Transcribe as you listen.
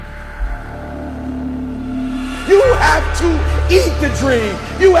You have to eat the dream.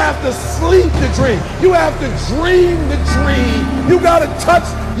 You have to sleep the dream. You have to dream the dream. You got to touch.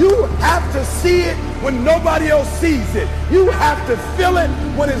 You have to see it when nobody else sees it. You have to feel it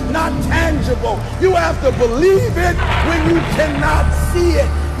when it's not tangible. You have to believe it when you cannot see it.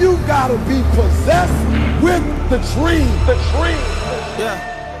 You got to be possessed with the dream. The dream.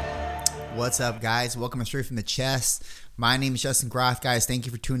 Yeah. What's up, guys? Welcome to Straight from the Chest. My name is Justin Groth, guys. Thank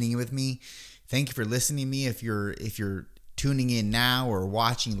you for tuning in with me. Thank you for listening to me. If you're tuning in now or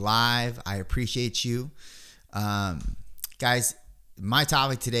watching live, I appreciate you. Guys, my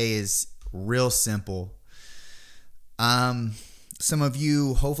topic today is real simple. Some of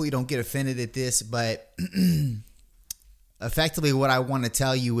you hopefully don't get offended at this, but effectively what I want to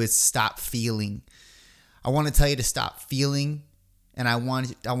tell you is stop feeling. I want to tell you to stop feeling, and I want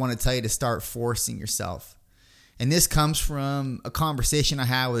to tell you to start forcing yourself. And this comes from a conversation I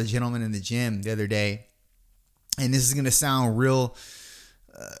had with a gentleman in the gym the other day. And this is going to sound real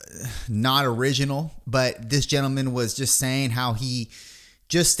not original, but this gentleman was just saying how he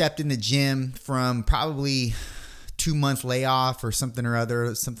just stepped in the gym from probably 2-month layoff or something or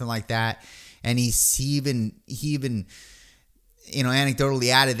other, something like that. And he even anecdotally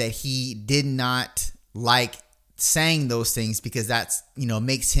added that he did not like saying those things because that's,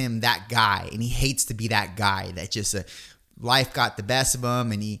 makes him that guy, and he hates to be that guy that just life got the best of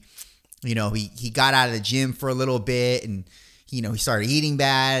him, and he got out of the gym for a little bit, and he started eating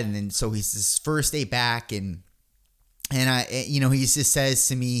bad, and then so he's his first day back, and he just says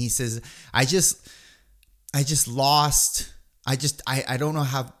to me, he says, I don't know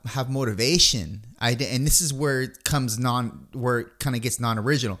how have motivation. And this is where it kind of gets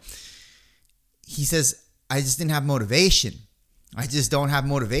non-original. He says, I just didn't have motivation. I just don't have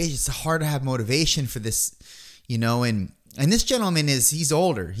motivation. It's hard to have motivation for this, and this gentleman he's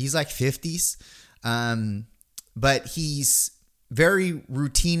older. He's like 50s. But he's very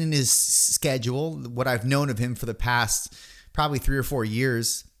routine in his schedule. What I've known of him for the past probably 3 or 4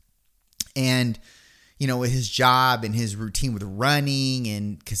 years. And, with his job and his routine with running,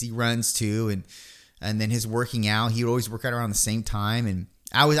 and because he runs too, and then his working out, he would always work out around the same time. And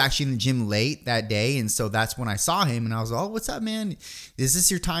I was actually in the gym late that day, and so that's when I saw him, and I was like, "Oh, what's up, man? Is this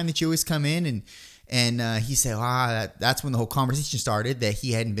your time that you always come in?" And he said, that's when the whole conversation started, that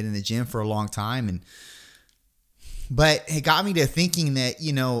he hadn't been in the gym for a long time, but it got me to thinking that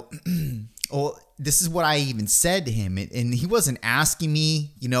well, this is what I even said to him, and he wasn't asking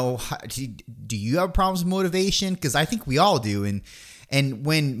me, do you have problems with motivation? Because I think we all do, and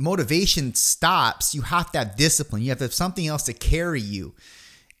when motivation stops, you have to have discipline. You have to have something else to carry you.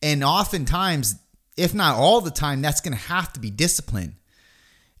 And oftentimes, if not all the time, that's going to have to be discipline.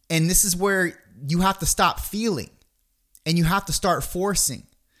 And this is where you have to stop feeling, and you have to start forcing.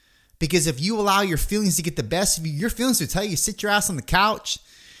 Because if you allow your feelings to get the best of you, your feelings will tell you, sit your ass on the couch,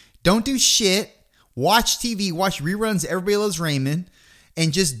 don't do shit, watch TV, watch reruns of Everybody Loves Raymond,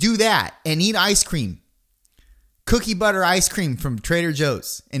 and just do that and eat ice cream. Cookie butter ice cream from Trader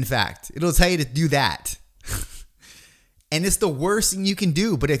Joe's. In fact, it'll tell you to do that. And it's the worst thing you can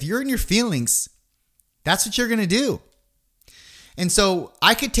do. But if you're in your feelings, that's what you're going to do. And so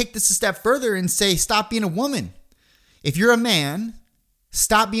I could take this a step further and say, stop being a woman. If you're a man,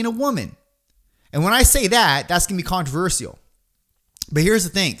 stop being a woman. And when I say that, that's going to be controversial. But here's the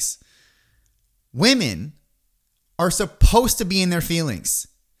things. Women are supposed to be in their feelings.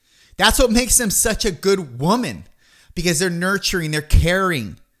 That's what makes them such a good woman, because they're nurturing, they're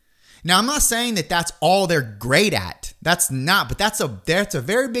caring. Now, I'm not saying that that's all they're great at. That's not, but that's a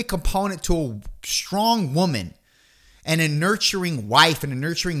very big component to a strong woman and a nurturing wife and a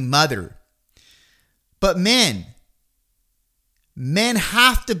nurturing mother. But men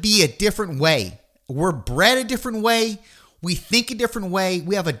have to be a different way. We're bred a different way. We think a different way.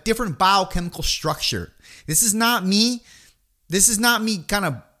 We have a different biochemical structure. This is not me kind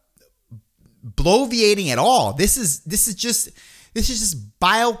of bloviating at all. This is just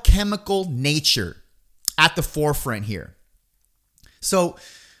biochemical nature at the forefront here. So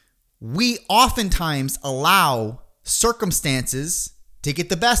we oftentimes allow circumstances to get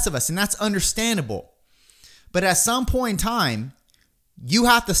the best of us, and that's understandable. But at some point in time, you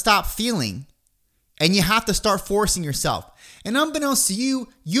have to stop feeling, and you have to start forcing yourself. And unbeknownst to you,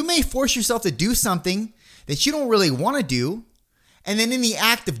 you may force yourself to do something that you don't really want to do. And then in the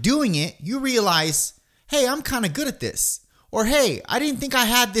act of doing it, you realize, hey, I'm kind of good at this. Or, hey, I didn't think I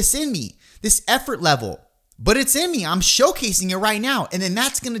had this in me, this effort level, but it's in me. I'm showcasing it right now. And then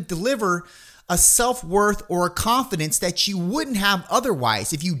that's going to deliver a self-worth or a confidence that you wouldn't have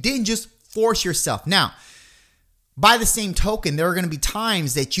otherwise if you didn't just force yourself. Now, by the same token, there are going to be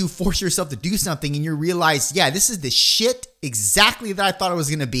times that you force yourself to do something and you realize, yeah, this is the shit exactly that I thought it was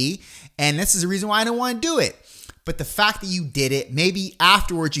going to be. And this is the reason why I didn't want to do it. But the fact that you did it, maybe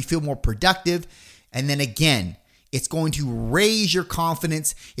afterwards you feel more productive. And then again, it's going to raise your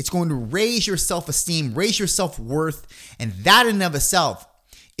confidence. It's going to raise your self-esteem, raise your self-worth. And that in and of itself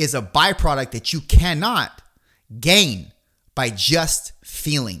is a byproduct that you cannot gain by just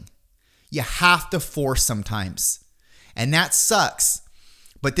feeling. You have to force sometimes. And that sucks.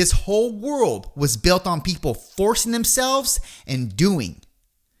 But this whole world was built on people forcing themselves and doing.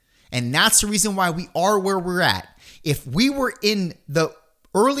 And that's the reason why we are where we're at. If we were in the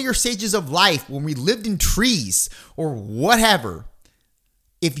earlier stages of life when we lived in trees or whatever,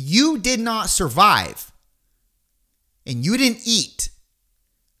 if you did not survive and you didn't eat,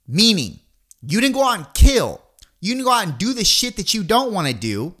 meaning you didn't go out and kill, you didn't go out and do the shit that you don't want to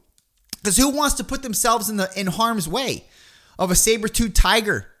do, because who wants to put themselves in harm's way of a saber-toothed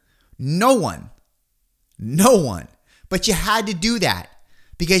tiger? No one. No one. But you had to do that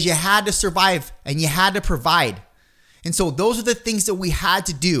because you had to survive and you had to provide. And so those are the things that we had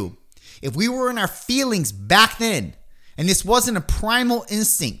to do. If we were in our feelings back then, and this wasn't a primal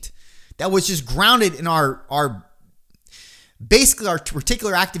instinct that was just grounded in our basically our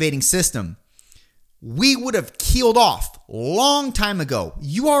reticular activating system, we would have keeled off long time ago.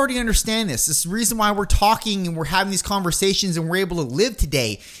 You already understand this. This is the reason why we're talking and we're having these conversations and we're able to live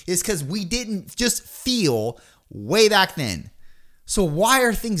today is because we didn't just feel way back then. So why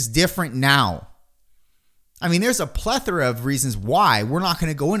are things different now? I mean, there's a plethora of reasons why. We're not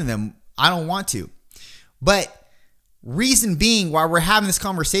going to go into them. I don't want to. But reason being why we're having this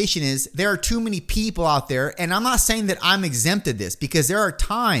conversation is there are too many people out there, and I'm not saying that I'm exempt of this because there are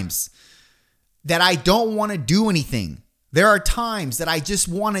times that I don't want to do anything. There are times that I just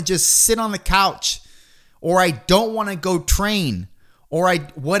want to just sit on the couch, or I don't want to go train, or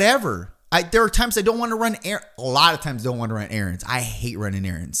whatever. There are times I don't want to run a lot of times I don't want to run errands. I hate running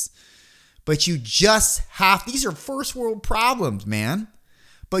errands. But you just these are first world problems, man.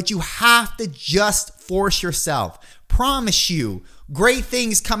 But you have to just force yourself. Promise you, great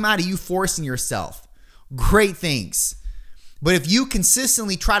things come out of you forcing yourself. Great things. But if you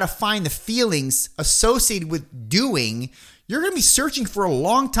consistently try to find the feelings associated with doing, you're going to be searching for a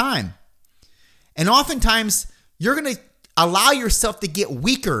long time. And oftentimes, you're going to allow yourself to get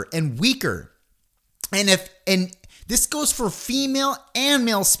weaker and weaker. And this goes for female and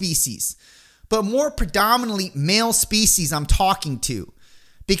male species, but more predominantly male species I'm talking to.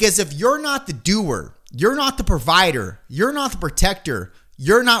 Because if you're not the doer, you're not the provider, you're not the protector,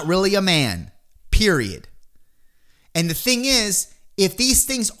 you're not really a man, period. And the thing is, if these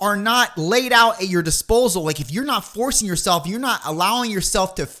things are not laid out at your disposal, like if you're not forcing yourself, you're not allowing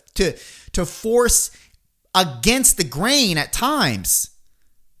yourself to force against the grain at times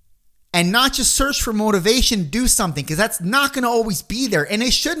and not just search for motivation to do something, because that's not going to always be there, and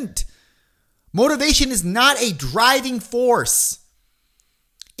it shouldn't. Motivation is not a driving force.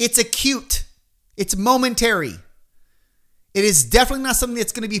 It's acute. It's momentary. It is definitely not something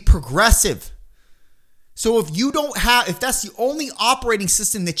that's going to be progressive. So if that's the only operating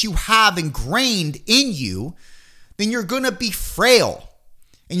system that you have ingrained in you, then you're going to be frail.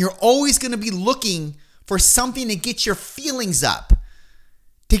 And you're always going to be looking for something to get your feelings up,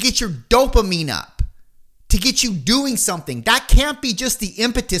 to get your dopamine up, to get you doing something. That can't be just the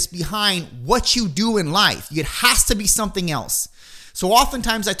impetus behind what you do in life. It has to be something else. So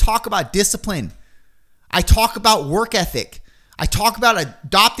oftentimes I talk about discipline. I talk about work ethic. I talk about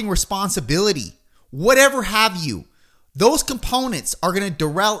adopting responsibility. Whatever have you, those components are going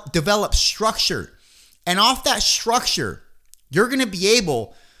to develop structure. And off that structure, you're going to be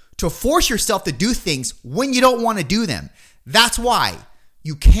able to force yourself to do things when you don't want to do them. That's why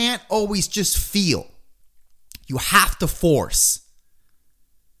you can't always just feel. You have to force.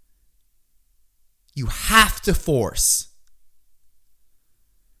 You have to force.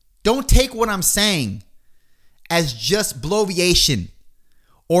 Don't take what I'm saying as just bloviation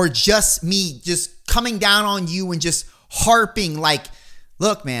or just me just coming down on you and just harping like,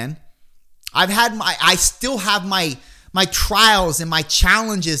 look, man, I still have my trials and my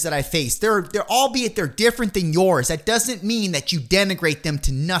challenges that I face. They're albeit they're different than yours. That doesn't mean that you denigrate them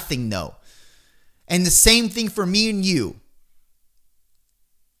to nothing, though. And the same thing for me and you.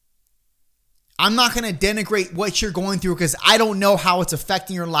 I'm not going to denigrate what you're going through because I don't know how it's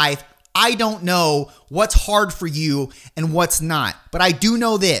affecting your life. I don't know what's hard for you and what's not. But I do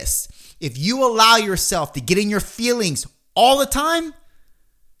know this. If you allow yourself to get in your feelings all the time,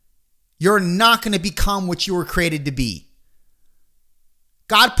 you're not going to become what you were created to be.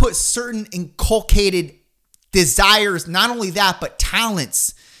 God put certain inculcated desires, not only that, but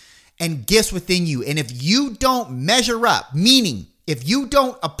talents and gifts within you. And if you don't measure up, meaning if you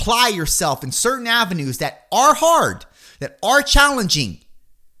don't apply yourself in certain avenues that are hard, that are challenging,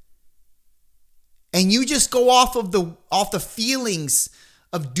 and you just go off the feelings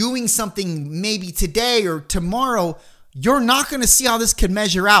of doing something maybe today or tomorrow, you're not going to see how this could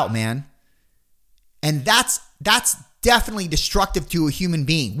measure out, man. And that's definitely destructive to a human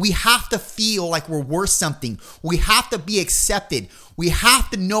being. We have to feel like we're worth something. We have to be accepted. We have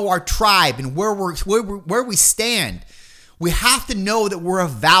to know our tribe and where we stand. We have to know that we're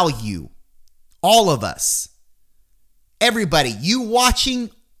of value. All of us. Everybody, you watching,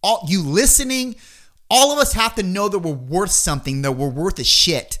 you listening, all of us have to know that we're worth something, that we're worth a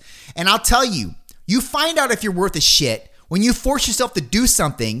shit. And I'll tell you, you find out if you're worth a shit when you force yourself to do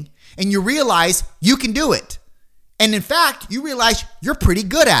something and you realize you can do it. And in fact, you realize you're pretty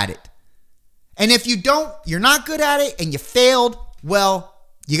good at it. And if you don't, you're not good at it and you failed, well,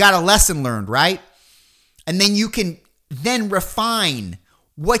 you got a lesson learned, right? And then you can then refine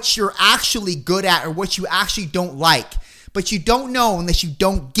what you're actually good at or what you actually don't like. But you don't know unless you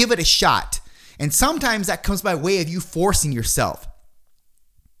don't give it a shot. And sometimes that comes by way of you forcing yourself.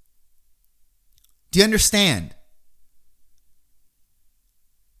 Do you understand?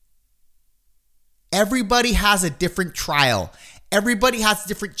 Everybody has a different trial. Everybody has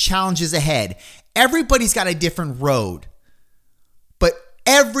different challenges ahead. Everybody's got a different road. But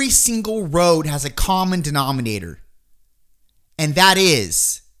every single road has a common denominator. And that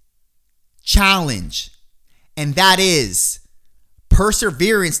is challenge. And that is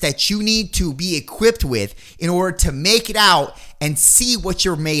perseverance that you need to be equipped with in order to make it out and see what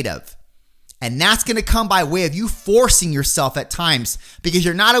you're made of. And that's going to come by way of you forcing yourself at times, because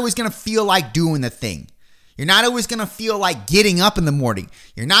you're not always going to feel like doing the thing. You're not always going to feel like getting up in the morning.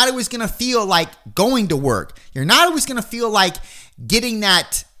 You're not always going to feel like going to work. You're not always going to feel like getting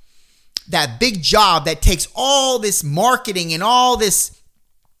that big job that takes all this marketing and all this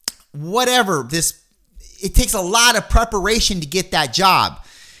whatever, it takes a lot of preparation to get that job.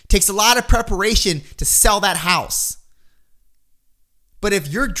 It takes a lot of preparation to sell that house. But if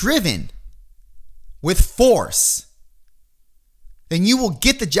you're driven with force, then you will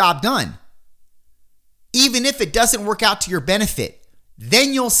get the job done. Even if it doesn't work out to your benefit,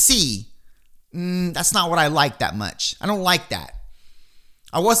 then you'll see, that's not what I like that much. I don't like that.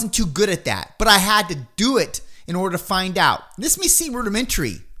 I wasn't too good at that, but I had to do it in order to find out. This may seem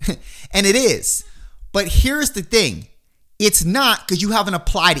rudimentary, and it is. But here's the thing. It's not because you haven't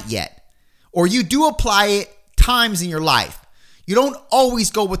applied it yet. Or you do apply it times in your life. You don't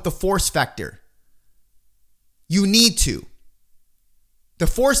always go with the force vector. You need to. The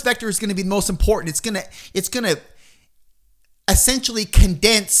force vector is going to be the most important. It's going to essentially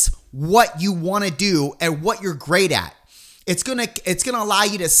condense what you want to do and what you're great at. It's going to allow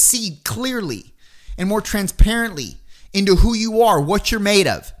you to see clearly and more transparently into who you are, what you're made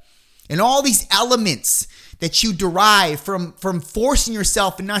of. And all these elements that you derive from forcing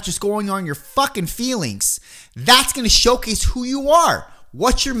yourself and not just going on your fucking feelings, that's going to showcase who you are,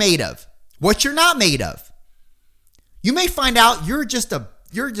 what you're made of, what you're not made of. You may find out you're just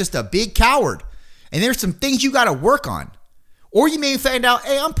a big coward and there's some things you got to work on. Or you may find out,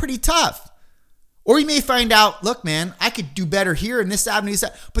 hey, I'm pretty tough. Or you may find out, look, man, I could do better here in this avenue,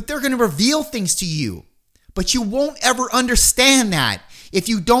 but they're going to reveal things to you. But you won't ever understand that if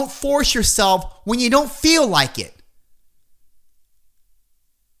you don't force yourself when you don't feel like it.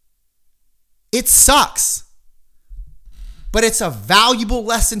 It sucks. But it's a valuable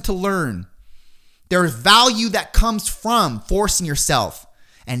lesson to learn. There's value that comes from forcing yourself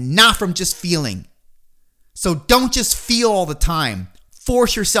and not from just feeling. So don't just feel all the time.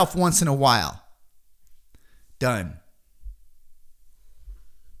 Force yourself once in a while. Done.